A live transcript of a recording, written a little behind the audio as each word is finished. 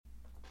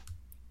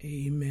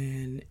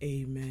Amen,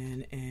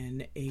 amen,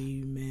 and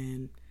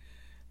amen.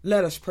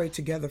 Let us pray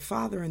together.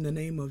 Father, in the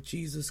name of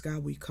Jesus,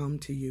 God, we come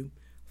to you.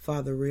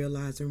 Father,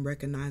 realizing,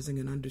 recognizing,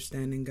 and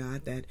understanding,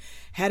 God, that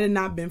had it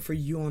not been for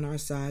you on our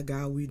side,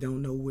 God, we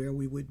don't know where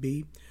we would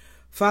be.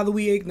 Father,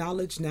 we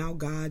acknowledge now,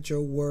 God,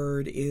 your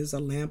word is a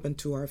lamp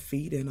unto our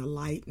feet and a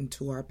light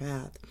unto our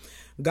path.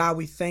 God,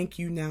 we thank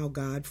you now,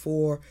 God,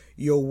 for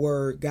your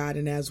word, God.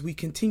 And as we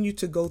continue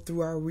to go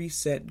through our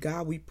reset,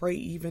 God, we pray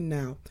even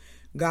now,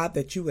 God,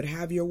 that you would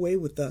have your way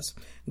with us.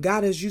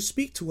 God, as you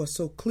speak to us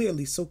so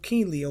clearly, so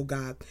keenly, oh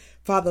God,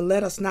 Father,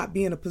 let us not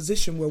be in a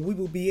position where we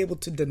will be able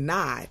to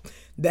deny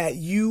that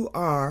you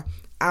are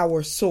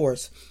our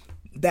source,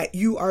 that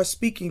you are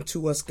speaking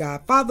to us,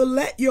 God. Father,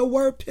 let your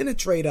word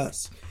penetrate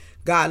us.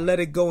 God, let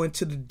it go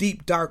into the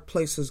deep, dark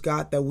places,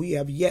 God, that we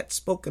have yet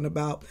spoken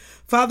about.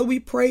 Father, we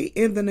pray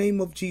in the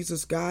name of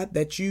Jesus, God,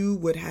 that you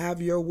would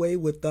have your way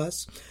with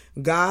us.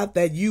 God,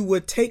 that you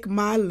would take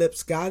my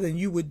lips, God, and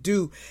you would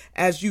do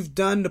as you've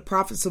done the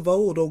prophets of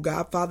old, oh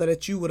God, Father,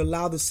 that you would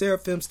allow the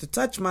seraphims to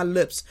touch my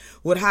lips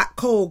with hot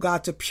coal,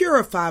 God, to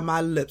purify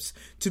my lips,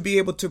 to be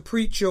able to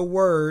preach your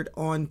word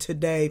on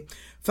today.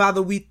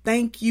 Father, we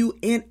thank you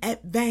in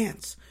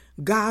advance,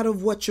 God,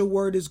 of what your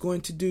word is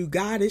going to do.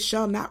 God, it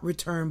shall not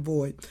return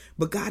void,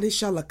 but God, it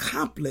shall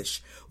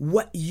accomplish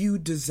what you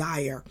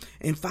desire.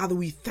 And Father,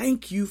 we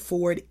thank you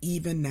for it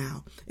even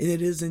now. And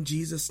it is in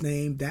Jesus'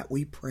 name that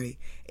we pray.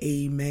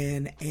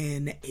 Amen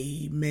and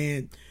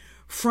amen.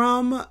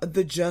 From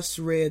the just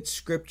read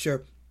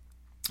scripture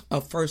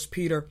of 1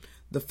 Peter,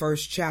 the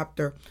first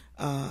chapter,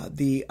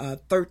 the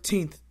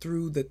 13th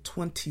through the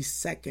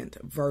 22nd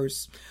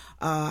verse.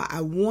 I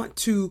want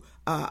to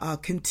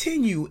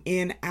continue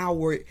in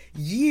our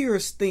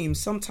year's theme.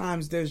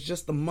 Sometimes there's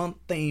just a month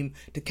theme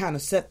to kind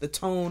of set the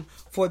tone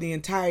for the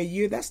entire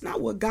year. That's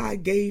not what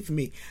God gave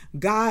me.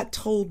 God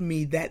told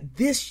me that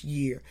this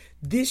year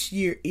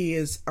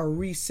is a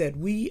reset.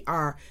 We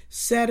are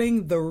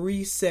setting the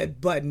reset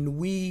button.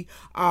 We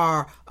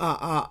are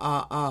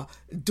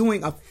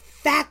doing a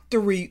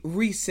factory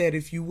reset,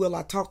 if you will.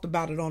 I talked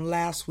about it on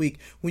last week.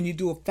 When you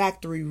do a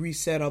factory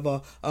reset of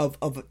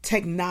a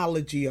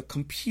technology, a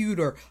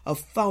computer, a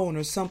phone,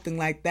 or something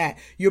like that,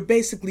 you're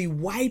basically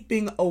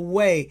wiping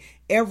away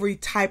every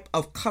type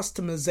of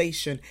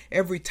customization,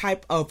 every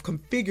type of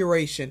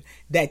configuration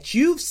that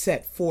you've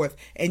set forth,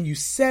 and you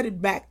set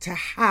it back to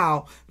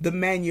how the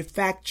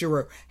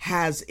manufacturer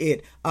has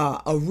it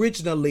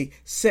originally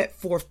set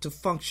forth to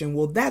function.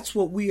 Well, that's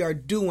what we are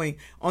doing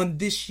on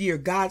this year.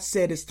 God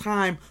said it's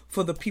time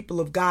for the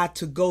people of God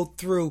to go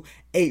through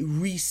a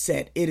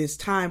reset. It is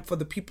time for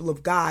the people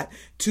of God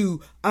to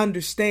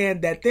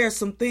understand that there are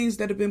some things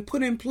that have been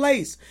put in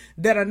place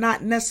that are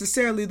not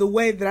necessarily the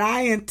way that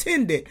I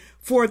intended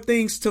for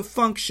things to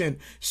function.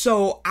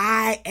 So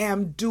I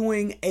am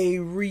doing a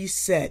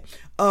reset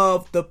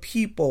of the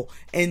people.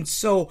 And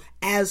so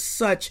as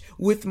such,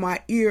 with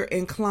my ear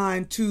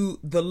inclined to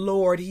the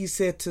Lord, he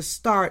said to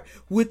start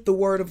with the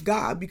word of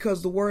God,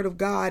 because the word of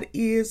God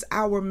is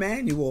our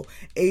manual.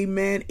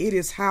 Amen. It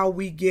is how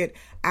we get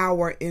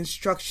our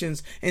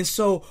instructions. And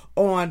so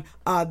on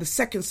the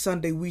second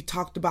Sunday, we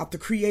talked about the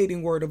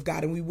creating word of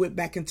God, and we went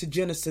back into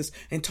Genesis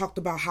and talked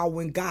about how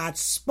when God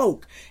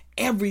spoke,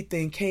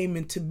 everything came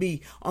into being.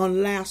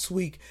 On last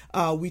week,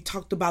 we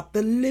talked about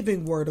the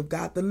living word of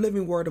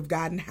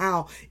God, and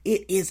how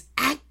it is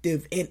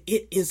active and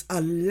it is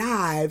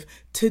alive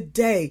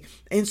today.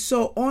 And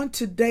so on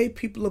today,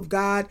 people of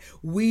God,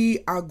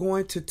 we are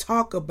going to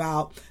talk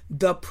about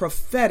the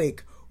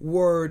prophetic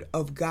word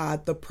of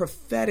God, the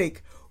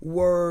prophetic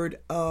word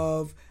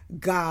of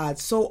God.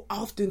 So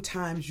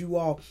oftentimes, you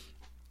all,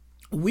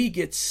 we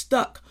get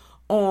stuck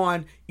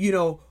on,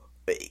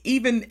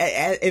 even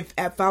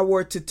if I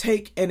were to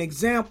take an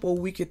example,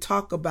 we could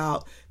talk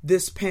about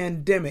this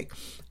pandemic.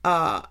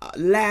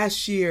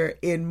 Last year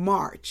in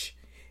March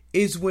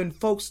is when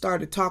folks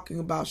started talking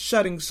about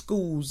shutting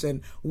schools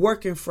and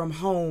working from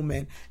home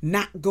and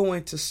not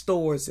going to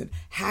stores and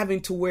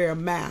having to wear a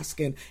mask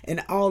and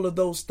all of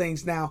those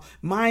things. Now,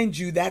 mind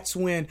you, that's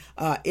when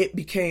it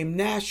became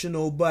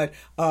national. But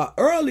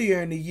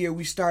earlier in the year,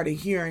 we started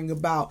hearing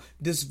about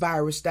this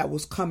virus that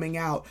was coming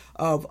out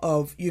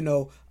of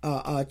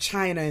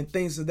China and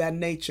things of that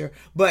nature.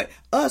 But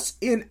us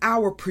in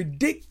our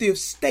predictive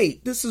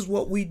state, this is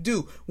what we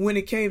do. When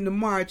it came to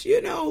March,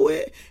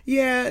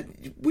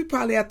 we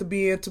probably have to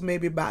be into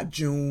maybe about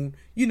June,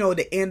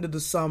 the end of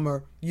the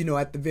summer,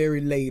 at the very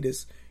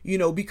latest,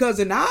 because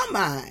in our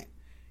mind,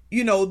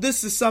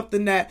 this is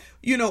something that,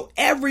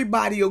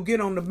 everybody will get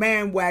on the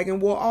bandwagon.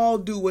 We'll all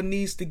do what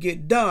needs to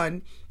get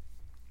done,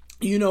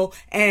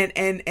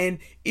 and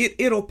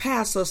it'll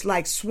pass us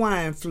like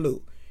swine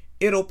flu.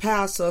 it'll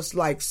pass us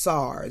like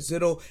SARS.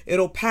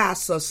 It'll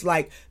pass us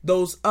like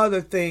those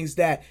other things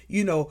that,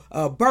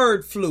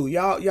 bird flu.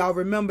 Y'all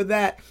remember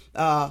that?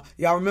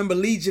 Y'all remember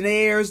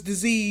Legionnaire's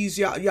disease?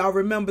 Y'all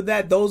remember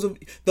that? Those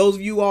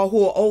of you all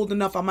who are old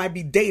enough, I might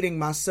be dating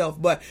myself,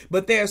 but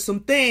there are some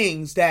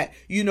things that,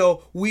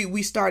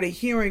 we started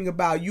hearing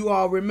about. You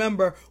all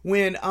remember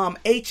when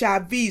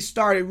HIV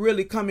started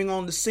really coming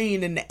on the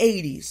scene in the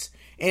 80s.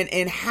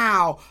 And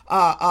how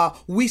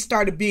we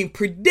started being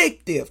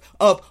predictive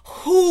of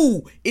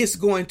who it's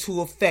going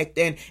to affect.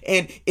 And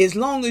as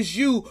long as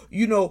you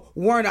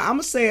weren't, I'm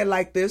gonna say it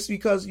like this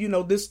because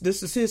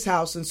this is his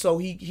house, and so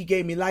he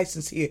gave me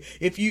license here.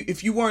 If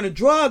you weren't a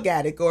drug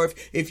addict, or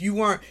if you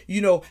weren't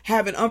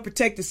having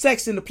unprotected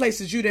sex in the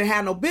places you didn't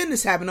have no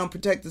business having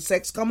unprotected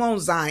sex, come on,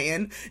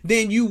 Zion,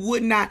 then you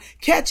would not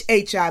catch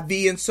HIV.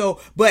 And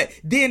so, but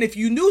then if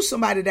you knew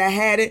somebody that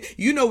had it,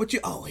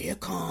 here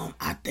come,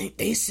 I think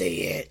they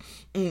said.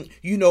 And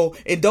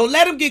don't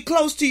let them get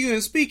close to you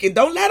and speak, and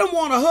don't let them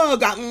want to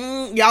hug.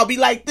 Y'all be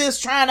like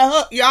this trying to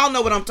hug. Y'all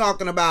know what I'm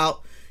talking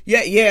about.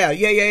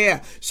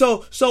 Yeah.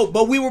 So,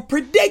 but we were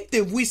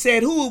predictive. We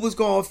said who it was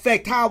going to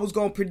affect, how it was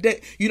going to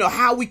predict,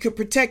 how we could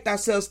protect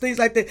ourselves, things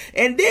like that.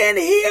 And then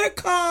here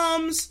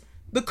comes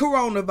the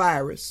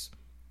coronavirus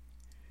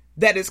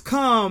that has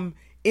come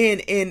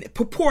in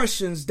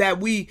proportions that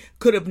we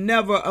could have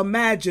never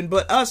imagined.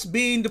 But us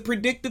being the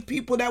predictive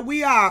people that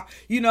we are,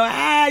 it's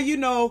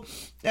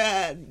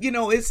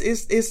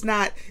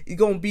not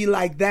going to be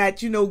like that.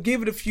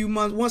 Give it a few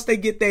months. Once they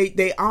get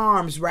their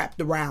arms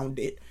wrapped around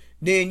it,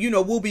 then,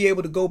 we'll be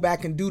able to go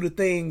back and do the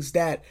things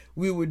that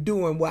we were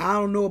doing. Well, I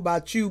don't know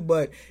about you,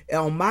 but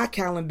on my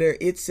calendar,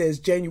 it says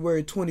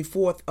January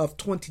 24th of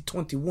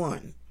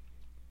 2021.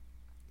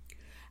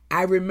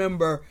 I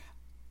remember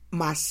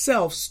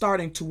myself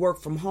starting to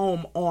work from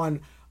home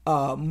on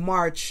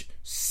March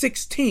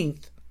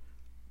 16th,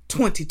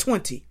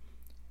 2020.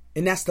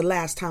 And that's the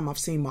last time I've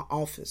seen my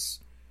office.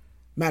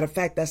 Matter of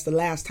fact, that's the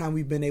last time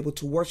we've been able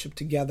to worship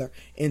together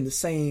in the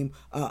same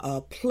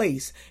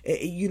place.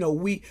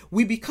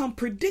 We become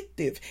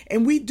predictive,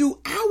 and we do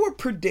our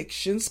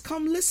predictions.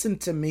 Come listen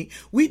to me.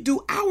 We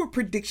do our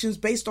predictions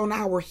based on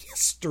our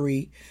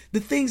history, the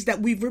things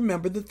that we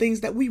remember, the things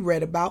that we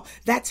read about.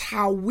 That's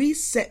how we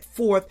set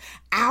forth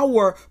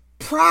our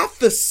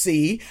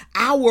prophecy,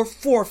 our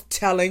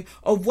foretelling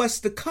of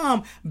what's to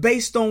come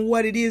based on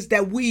what it is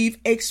that we've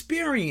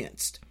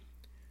experienced.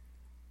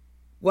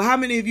 Well, how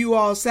many of you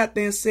all sat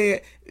there and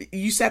said,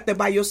 you sat there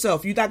by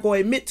yourself? You're not going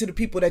to admit to the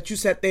people that you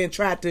sat there and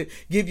tried to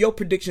give your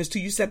predictions to.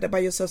 You sat there by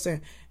yourself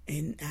saying,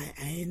 and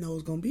I didn't know it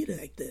was going to be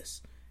like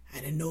this. I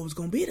didn't know it was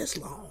going to be this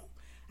long.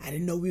 I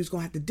didn't know we was going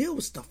to have to deal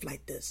with stuff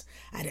like this.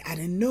 I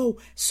didn't know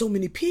so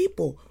many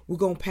people were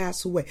going to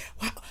pass away.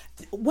 Wow,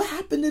 what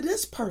happened to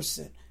this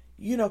person?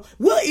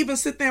 We'll even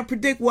sit there and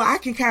predict, well, I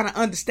can kind of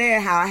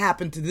understand how it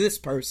happened to this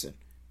person.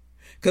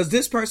 Because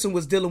this person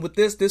was dealing with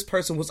this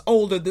person was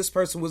older, this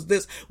person was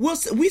this.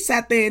 We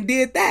sat there and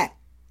did that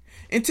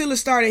until it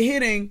started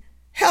hitting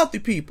healthy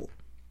people.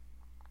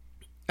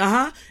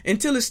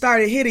 Until it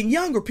started hitting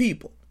younger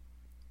people.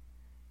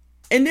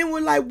 And then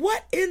we're like,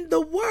 what in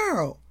the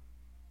world?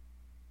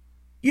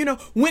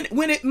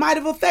 When it might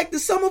have affected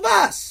some of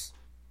us.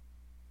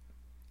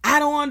 I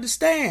don't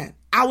understand.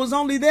 I was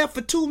only there for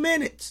 2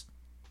 minutes.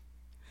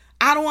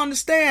 I don't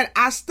understand.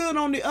 I stood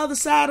on the other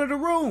side of the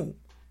room.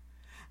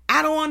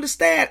 I don't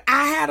understand.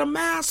 I had a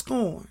mask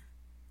on.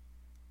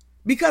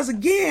 Because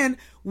again,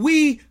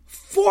 we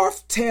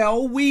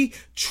foretell, we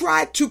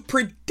try to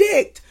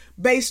predict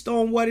based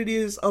on what it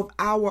is of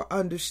our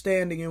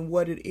understanding and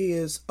what it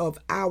is of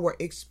our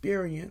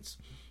experience.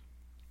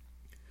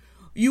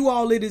 You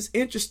all, it is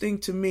interesting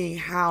to me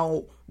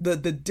how the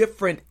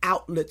different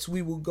outlets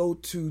we will go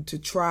to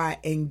try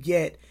and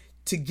get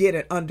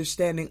an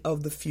understanding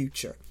of the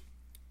future.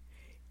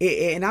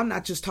 And I'm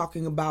not just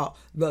talking about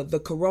the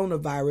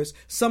coronavirus.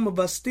 Some of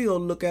us still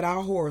look at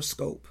our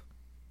horoscope.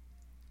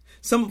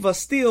 Some of us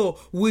still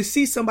will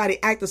see somebody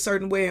act a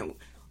certain way. And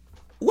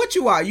what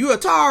you are? You a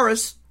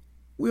Taurus?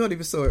 We don't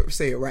even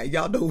say it right.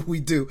 Y'all know what we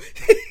do.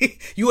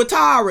 You a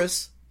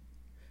Taurus?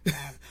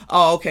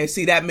 Oh, okay.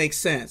 See, that makes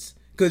sense.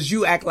 Because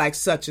you act like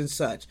such and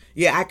such.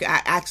 Yeah,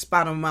 I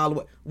spot them a mile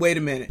away. Wait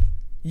a minute.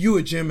 You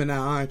a Gemini,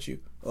 aren't you?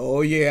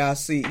 Oh, yeah, I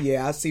see.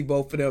 Yeah, I see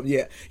both of them.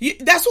 Yeah.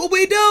 That's what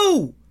we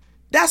do.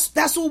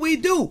 That's what we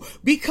do,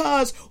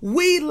 because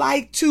we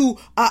like to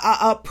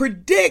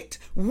predict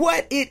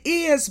what it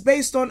is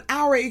based on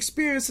our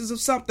experiences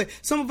of something.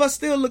 Some of us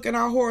still look at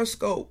our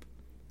horoscope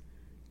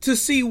to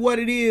see what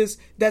it is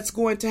that's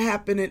going to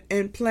happen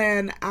and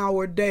plan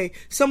our day.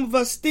 Some of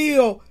us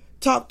still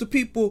talk to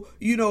people,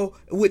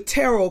 with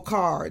tarot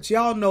cards.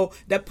 Y'all know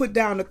that put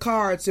down the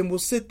cards and will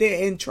sit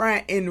there and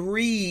try and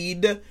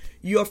read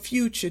your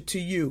future to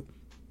you.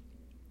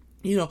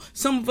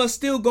 Some of us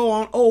still go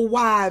on old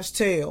wives'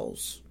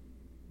 tales.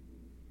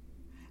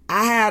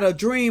 I had a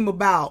dream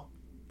about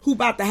who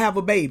about to have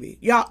a baby.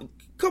 Y'all,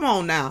 come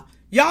on now.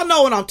 Y'all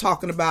know what I'm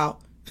talking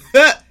about.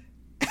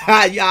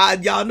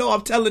 Y'all know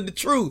I'm telling the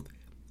truth.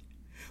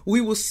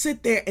 We will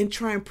sit there and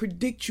try and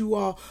predict you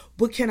all.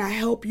 But can I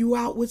help you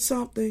out with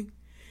something?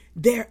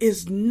 There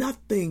is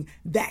nothing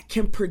that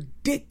can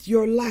predict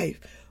your life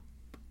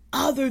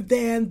other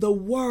than the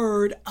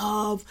word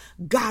of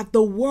God.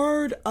 The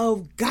word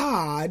of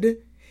God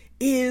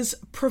is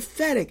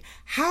prophetic.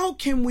 How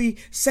can we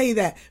say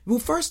that? Well,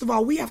 first of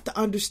all, we have to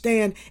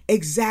understand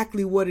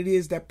exactly what it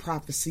is that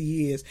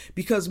prophecy is,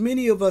 because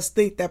many of us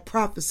think that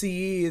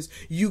prophecy is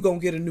you gonna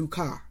get a new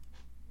car.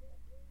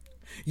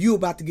 You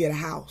about to get a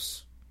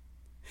house.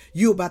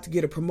 You about to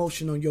get a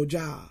promotion on your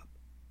job.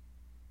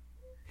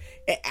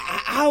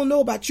 I don't know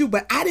about you,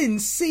 but I didn't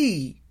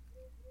see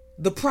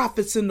the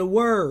prophets in the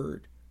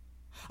word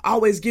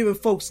always giving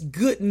folks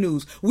good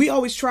news. We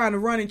always trying to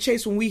run and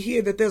chase when we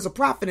hear that there's a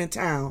prophet in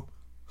town.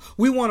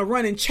 We want to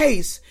run and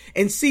chase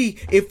and see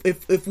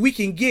if we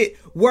can get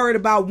word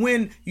about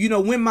when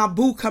my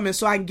boo coming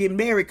so I can get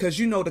married, because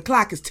the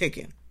clock is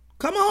ticking.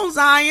 Come on,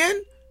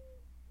 Zion.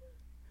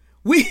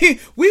 We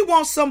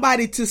want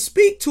somebody to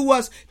speak to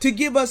us, to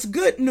give us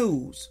good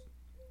news.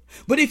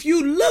 But if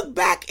you look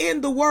back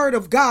in the word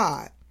of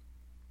God,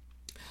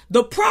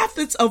 the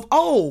prophets of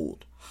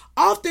old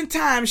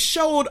oftentimes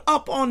showed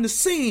up on the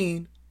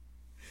scene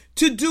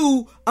to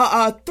do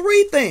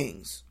three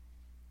things.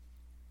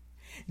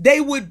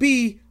 They would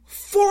be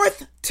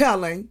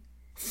forthtelling.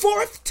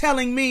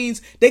 Forthtelling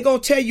means they're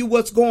going to tell you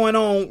what's going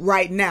on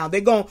right now.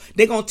 They're going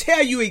to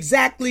tell you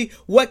exactly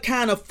what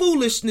kind of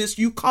foolishness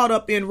you caught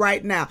up in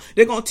right now.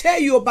 They're going to tell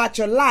you about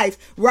your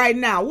life right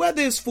now,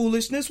 whether it's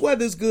foolishness,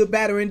 whether it's good,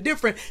 bad, or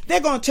indifferent. They're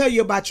going to tell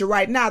you about you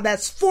right now.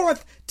 That's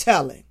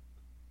forthtelling.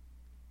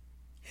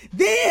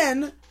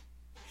 Then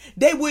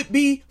they would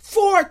be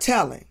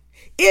foretelling.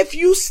 If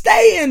you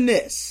stay in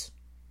this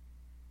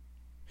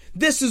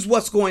is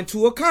what's going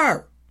to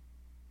occur.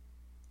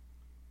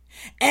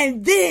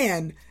 And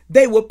then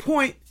they will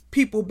point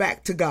people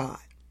back to God.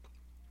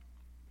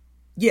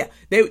 Yeah,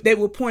 they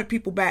will point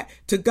people back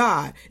to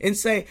God and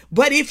say,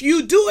 but if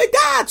you do it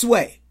God's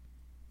way,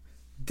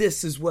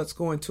 this is what's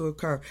going to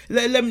occur.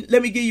 Let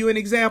me give you an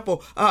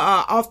example.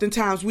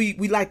 Oftentimes we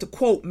like to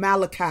quote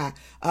Malachi,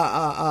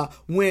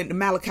 when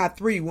Malachi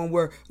 3, when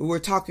we're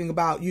talking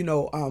about,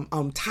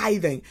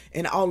 tithing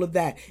and all of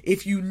that.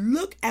 If you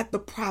look at the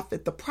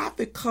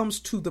prophet comes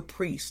to the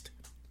priest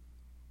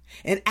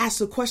and asks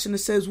a question that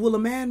says, will a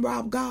man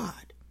rob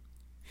God?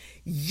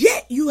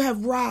 Yet you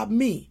have robbed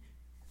me.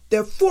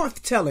 They're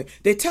forthtelling.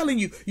 They're telling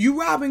you, you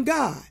robbing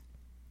God.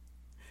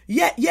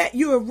 Yet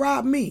you have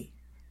robbed me.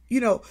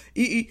 You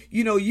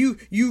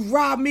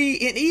robbed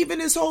me and even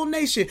this whole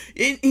nation.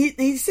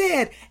 He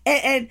said,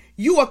 and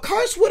you are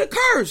cursed with a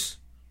curse.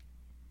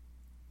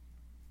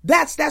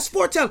 That's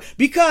foretelling,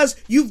 because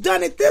you've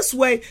done it this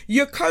way.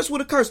 You're cursed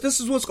with a curse. This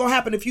is what's going to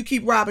happen if you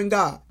keep robbing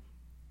God.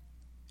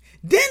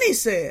 Then he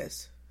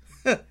says,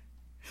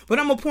 but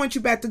I'm going to point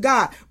you back to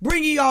God.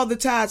 Bring ye all the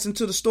tithes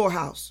into the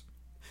storehouse,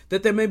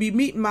 that there may be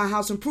meat in my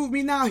house, and prove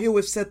me now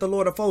herewith, saith the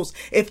Lord of hosts,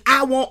 if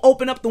I won't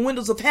open up the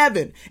windows of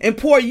heaven and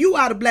pour you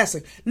out a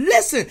blessing.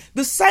 Listen,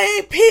 the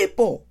same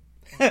people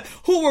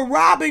who were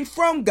robbing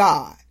from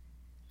God,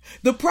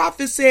 the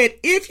prophet said,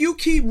 if you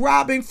keep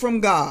robbing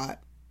from God,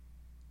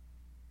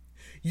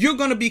 you're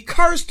going to be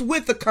cursed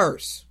with a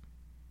curse.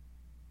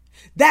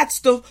 That's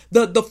the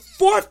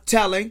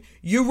foretelling.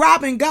 You're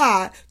robbing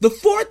God. The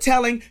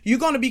foretelling, you're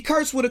going to be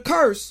cursed with a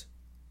curse.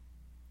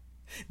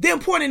 Then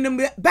pointing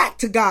them back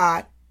to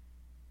God,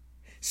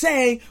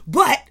 saying,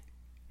 but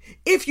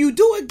if you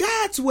do it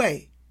God's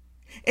way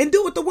and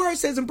do what the word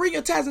says and bring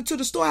your tithes into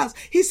the storehouse,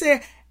 he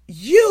said,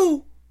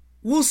 you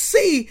will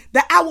see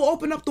that I will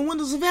open up the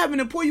windows of heaven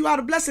and pour you out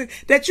a blessing,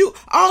 that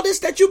all this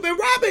that you've been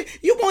robbing,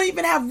 you won't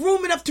even have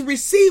room enough to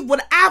receive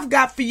what I've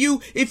got for you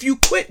if you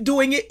quit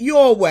doing it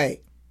your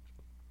way.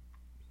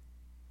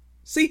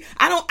 See,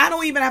 I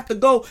don't even have to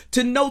go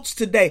to notes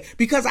today,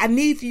 because I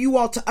need for you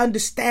all to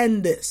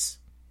understand this.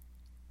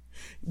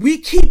 We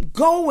keep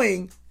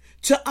going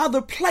to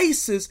other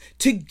places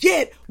to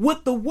get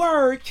what the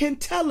word can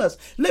tell us.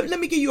 Let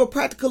me give you a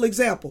practical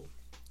example.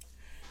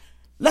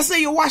 Let's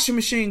say your washing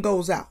machine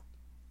goes out.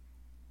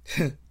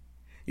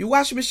 Your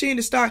washing machine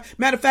to start.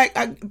 Matter of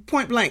fact,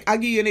 point blank, I'll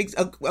give you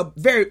a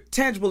very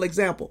tangible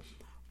example.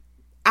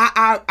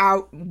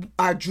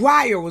 Our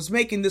dryer was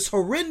making this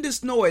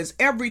horrendous noise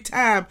every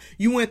time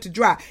you went to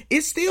dry.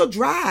 It still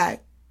dried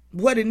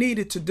what it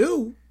needed to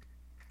do,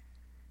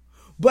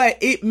 but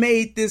it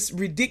made this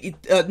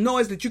ridiculous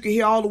noise that you could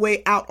hear all the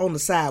way out on the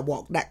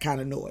sidewalk, that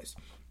kind of noise.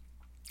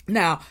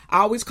 Now, I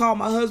always call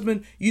my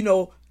husband,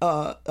 Tim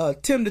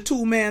the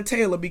Tool Man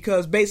Taylor,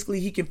 because basically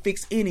he can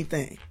fix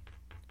anything.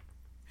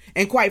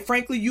 And quite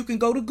frankly, you can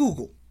go to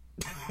Google,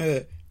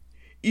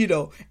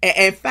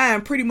 and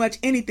find pretty much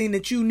anything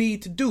that you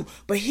need to do.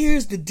 But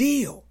here's the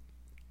deal.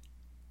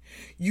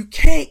 You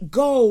can't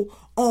go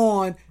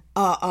on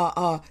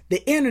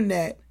the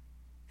internet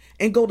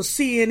and go to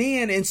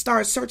CNN and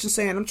start searching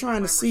saying, I'm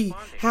trying to see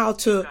how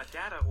to,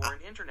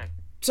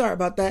 sorry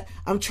about that.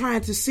 I'm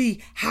trying to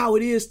see how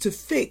it is to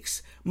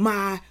fix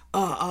my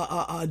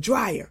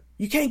dryer.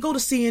 You can't go to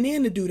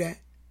CNN to do that.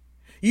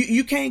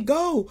 You can't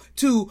go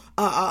to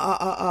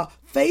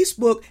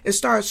Facebook and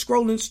start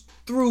scrolling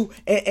through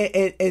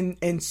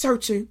and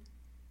searching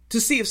to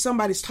see if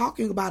somebody's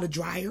talking about a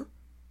dryer.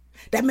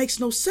 That makes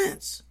no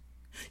sense.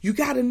 You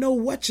got to know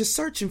what you're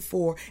searching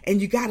for,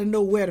 and you got to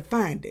know where to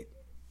find it.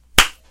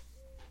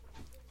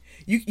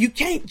 You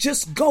can't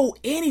just go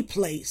any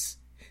place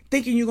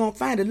thinking you're going to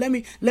find it. Let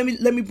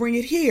me bring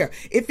it here.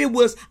 If it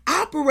was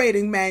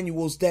operating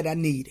manuals that I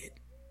needed,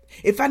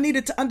 if I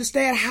needed to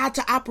understand how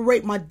to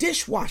operate my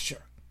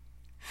dishwasher,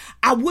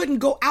 I wouldn't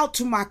go out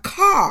to my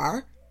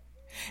car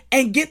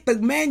and get the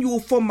manual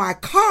for my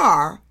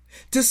car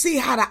to see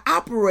how to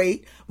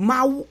operate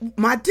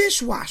my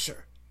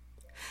dishwasher.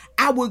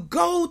 I would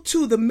go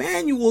to the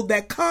manual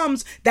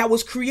that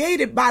was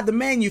created by the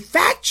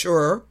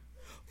manufacturer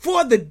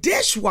for the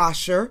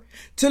dishwasher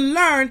to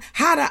learn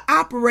how to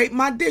operate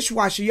my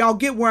dishwasher. Y'all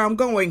get where I'm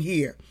going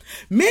here.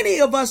 Many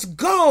of us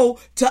go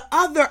to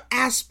other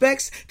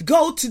aspects,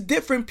 go to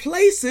different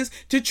places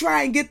to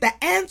try and get the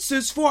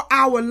answers for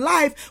our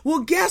life.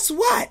 Well, guess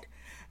what?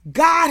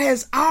 God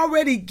has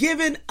already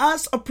given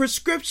us a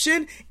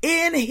prescription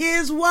in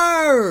His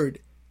Word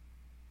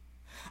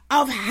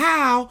of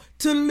how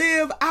to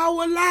live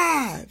our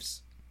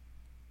lives.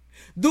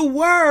 The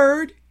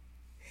Word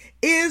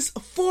is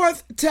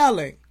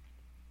forthtelling.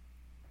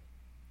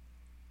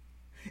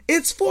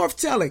 It's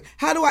forthtelling.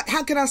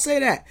 How can I say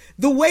that?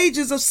 The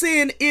wages of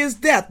sin is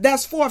death.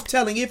 That's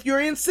forthtelling. If you're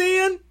in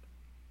sin,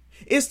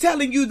 it's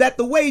telling you that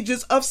the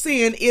wages of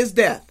sin is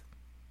death.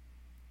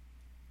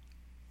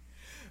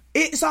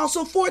 It's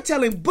also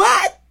foretelling,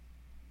 but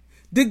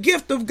the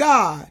gift of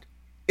God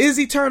is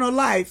eternal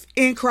life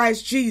in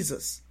Christ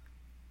Jesus.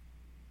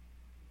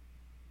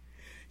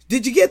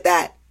 Did you get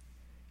that?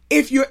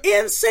 If you're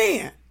in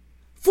sin,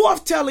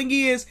 foretelling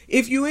is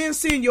if you're in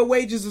sin, your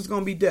wages is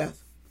going to be death.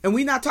 And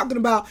we're not talking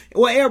about,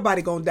 well,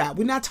 everybody going to die.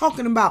 We're not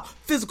talking about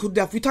physical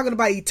death. We're talking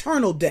about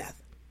eternal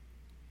death.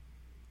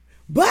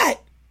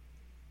 But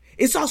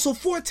it's also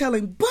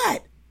foretelling,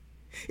 but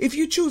if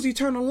you choose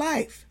eternal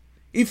life,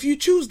 if you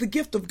choose the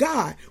gift of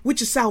God,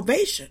 which is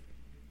salvation,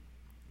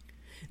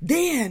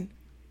 then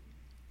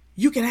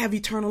you can have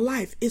eternal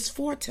life. It's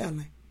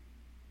foretelling.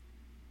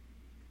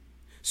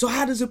 So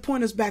how does it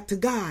point us back to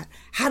God?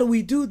 How do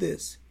we do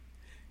this?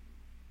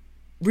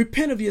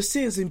 Repent of your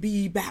sins and be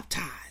ye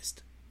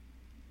baptized.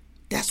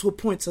 That's what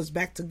points us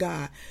back to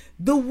God.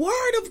 The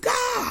Word of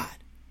God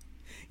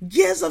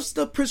gives us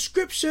the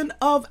prescription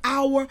of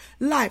our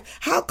life.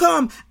 How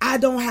come I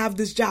don't have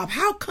this job?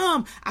 How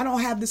come I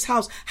don't have this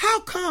house?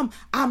 How come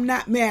I'm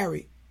not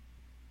married?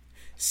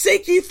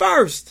 Seek ye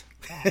first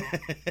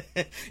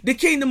the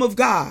kingdom of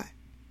God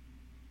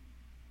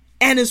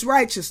and His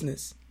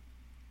righteousness,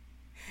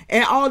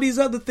 and all these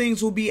other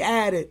things will be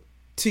added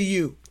to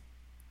you.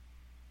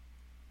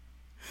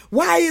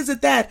 Why is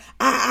it that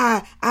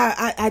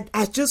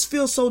I just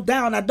feel so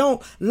down? I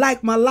don't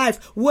like my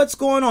life. What's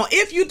going on?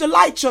 If you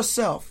delight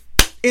yourself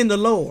in the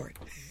Lord,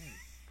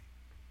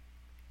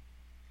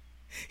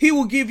 He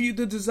will give you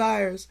the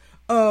desires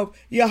of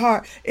your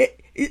heart.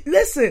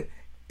 Listen,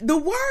 the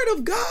Word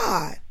of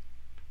God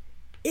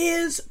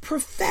is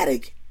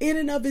prophetic in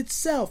and of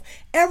itself.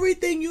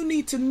 Everything you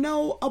need to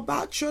know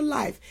about your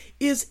life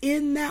is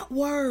in that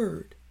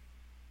Word.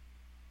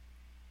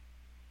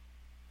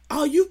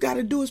 All you've got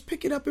to do is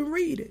pick it up and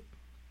read it.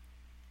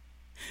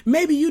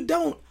 Maybe you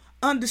don't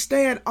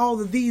understand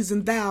all of these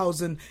and thous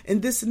and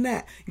this and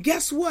that.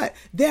 Guess what?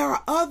 There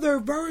are other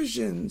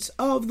versions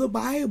of the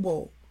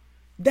Bible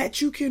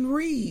that you can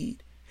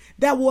read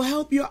that will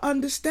help your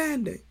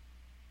understanding.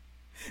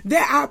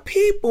 There are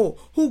people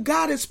who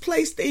God has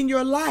placed in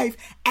your life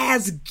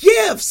as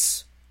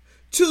gifts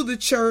to the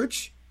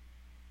church.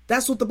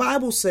 That's what the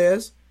Bible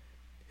says.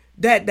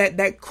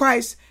 That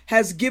Christ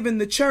has given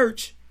the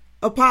church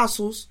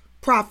apostles,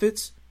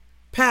 prophets,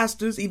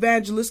 pastors,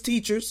 evangelists,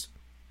 teachers.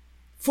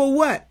 For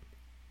what?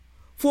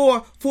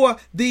 For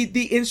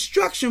the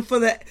instruction, for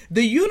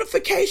the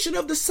unification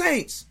of the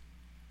saints.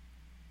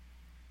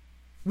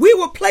 We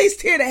were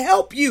placed here to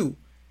help you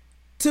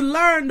to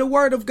learn the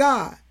Word of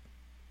God.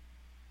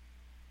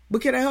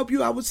 But can I help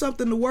you out with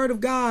something? The Word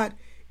of God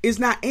is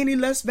not any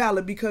less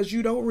valid because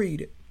you don't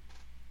read it.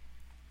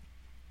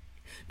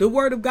 The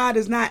Word of God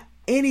is not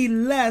any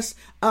less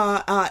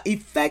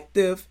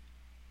effective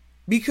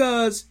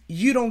because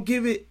you don't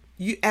give it,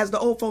 as the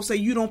old folks say,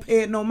 you don't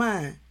pay it no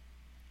mind.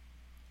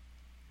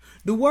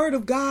 The Word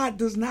of God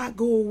does not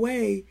go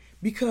away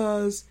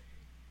because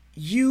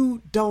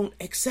you don't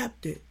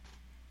accept it.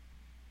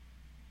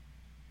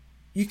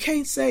 You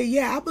can't say,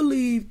 yeah, I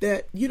believe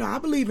that, I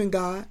believe in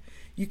God.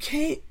 You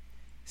can't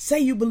say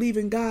you believe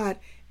in God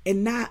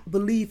and not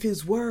believe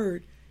His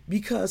Word,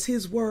 because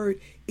His Word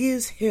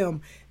is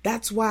Him.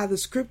 That's why the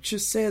scripture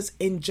says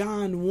in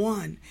John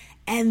 1,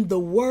 and the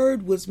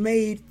Word was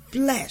made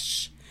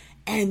flesh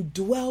and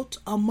dwelt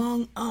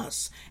among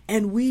us,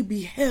 and we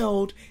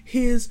beheld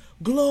His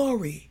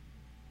glory.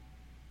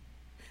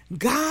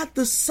 God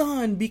the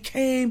Son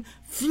became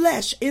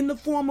flesh in the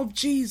form of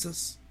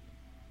Jesus.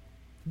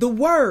 The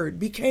Word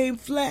became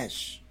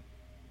flesh.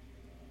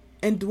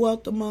 and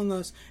dwelt among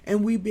us,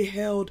 and we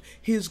beheld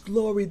his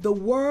glory. The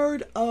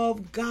word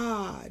of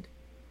God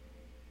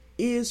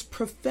is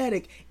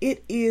prophetic.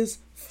 It is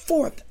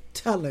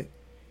forthtelling.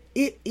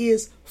 It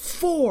is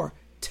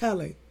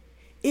foretelling.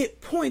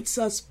 It points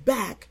us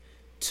back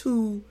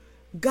to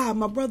God.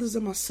 My brothers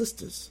and my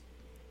sisters,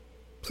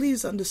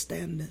 please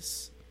understand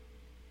this.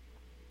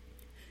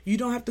 You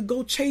don't have to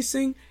go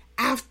chasing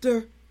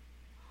after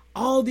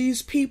all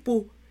these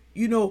people,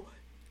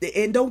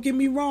 and don't get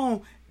me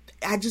wrong.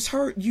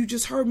 You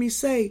just heard me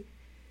say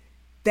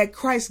that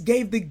Christ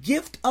gave the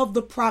gift of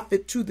the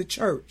prophet to the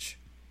church.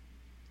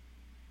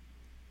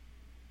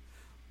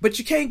 But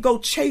you can't go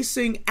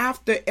chasing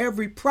after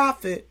every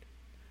prophet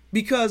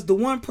because the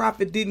one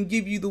prophet didn't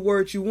give you the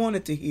words you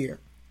wanted to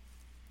hear.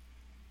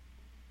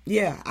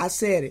 Yeah, I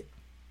said it.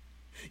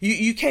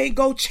 You can't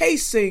go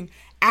chasing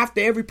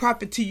after every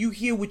prophet till you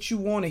hear what you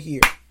want to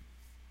hear.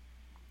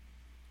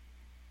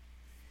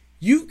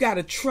 You've got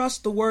to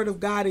trust the word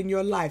of God in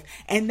your life.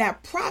 And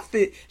that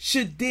prophet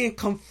should then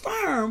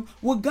confirm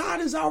what God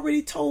has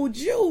already told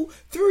you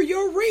through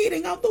your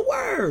reading of the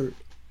word.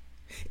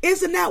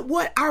 Isn't that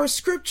what our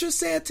scripture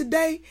said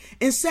today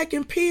in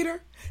 2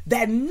 Peter?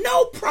 That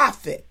no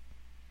prophet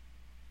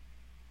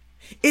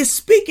is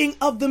speaking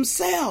of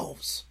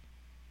themselves,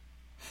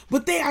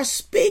 but they are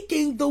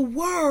speaking the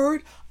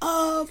word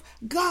of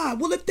God.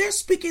 Well, if they're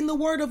speaking the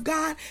word of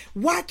God,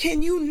 why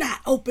can you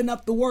not open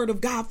up the word of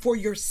God for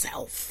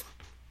yourself?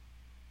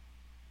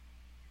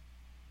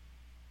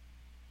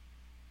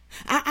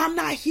 I'm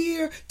not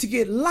here to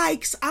get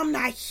likes. I'm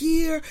not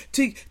here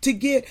to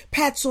get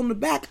pats on the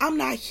back. I'm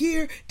not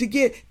here to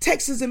get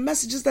texts and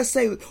messages that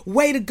say,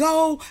 way to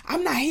go.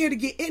 I'm not here to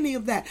get any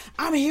of that.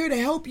 I'm here to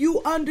help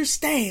you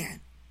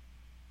understand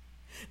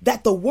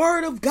that the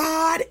word of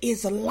God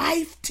is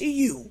life to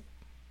you.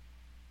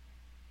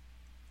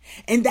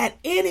 And that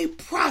any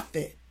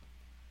prophet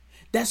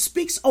that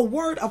speaks a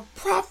word of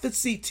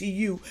prophecy to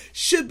you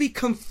should be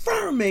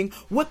confirming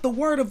what the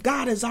word of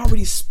God has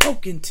already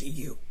spoken to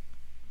you.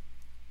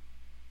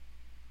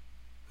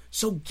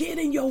 So get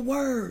in your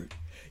word.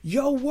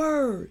 Your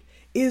word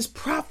is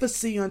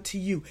prophecy unto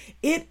you.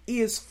 It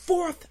is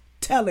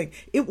forthtelling.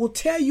 It will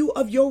tell you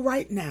of your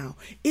right now.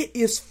 It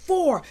is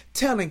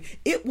foretelling.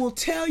 It will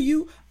tell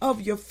you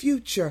of your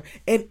future,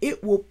 and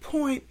it will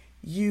point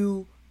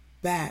you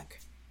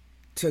back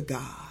to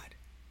God.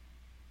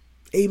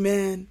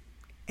 Amen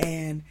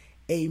and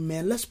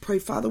amen. Let's pray.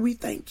 Father, we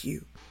thank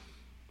you.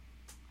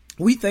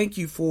 We thank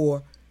you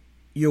for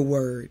your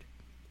word.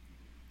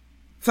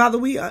 Father,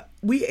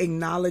 we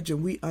acknowledge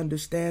and we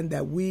understand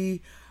that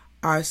we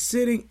are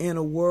sitting in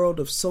a world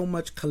of so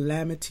much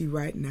calamity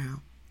right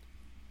now.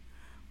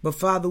 But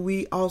Father,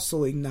 we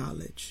also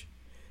acknowledge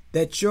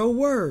that your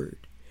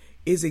word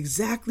is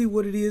exactly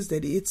what it is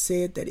that it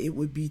said that it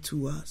would be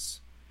to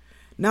us.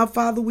 Now,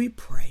 Father, we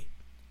pray,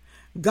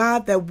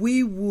 God, that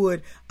we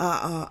would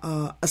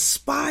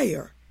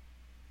aspire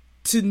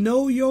to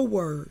know your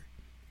word.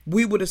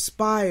 We would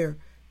aspire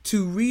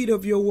to read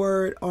of your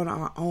word on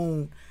our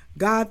own.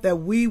 God, that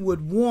we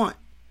would want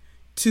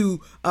to,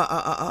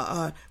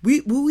 we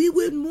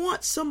wouldn't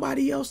want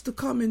somebody else to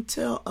come and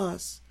tell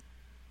us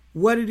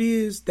what it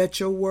is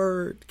that your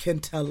word can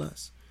tell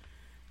us.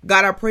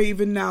 God, I pray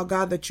even now,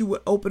 God, that you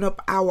would open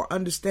up our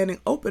understanding,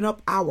 open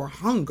up our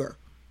hunger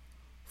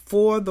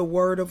for the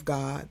word of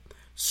God.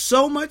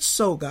 So much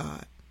so,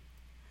 God,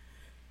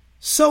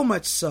 so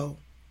much so,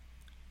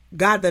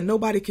 God, that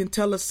nobody can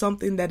tell us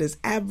something that is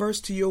adverse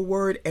to your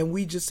word and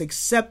we just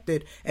accept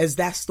it as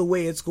that's the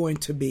way it's going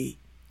to be.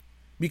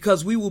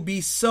 Because we will be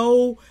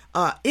so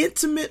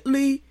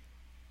intimately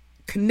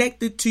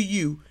connected to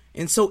you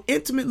and so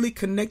intimately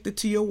connected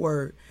to your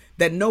word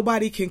that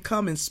nobody can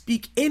come and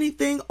speak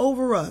anything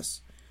over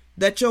us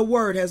that your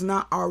word has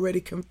not already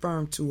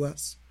confirmed to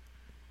us.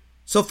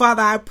 So,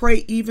 Father, I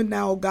pray even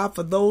now, oh God,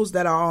 for those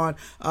that are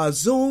on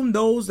Zoom,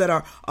 those that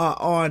are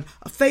on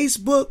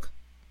Facebook,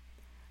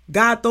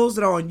 God, those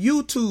that are on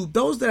YouTube,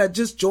 those that are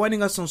just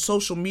joining us on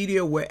social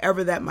media,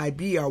 wherever that might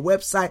be, our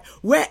website,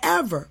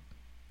 wherever.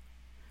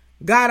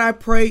 God, I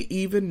pray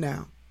even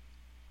now,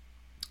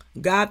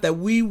 God, that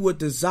we would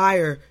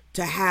desire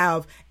to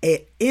have an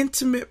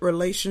intimate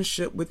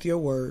relationship with your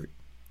word.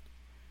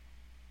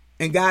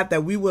 And God,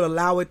 that we would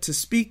allow it to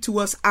speak to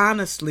us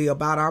honestly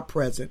about our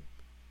present.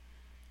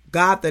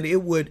 God, that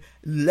it would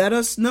let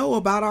us know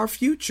about our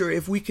future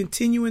if we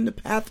continue in the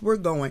path we're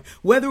going,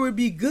 whether it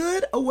be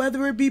good or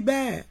whether it be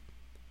bad.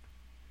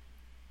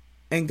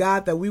 And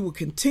God, that we will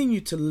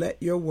continue to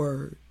let your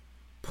word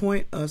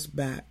point us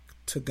back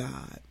to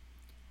God.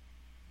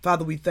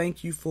 Father, we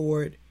thank you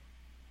for it.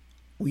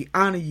 We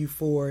honor you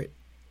for it.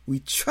 We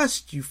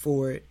trust you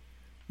for it.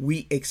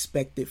 We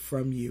expect it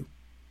from you.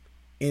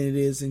 And it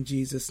is in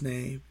Jesus'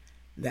 name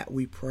that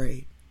we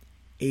pray.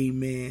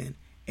 Amen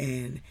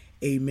and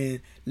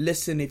amen.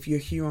 Listen, if you're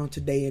here on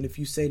today and if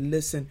you say,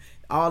 listen,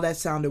 all that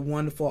sounded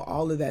wonderful,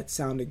 all of that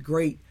sounded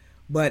great,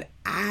 but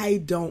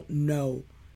I don't know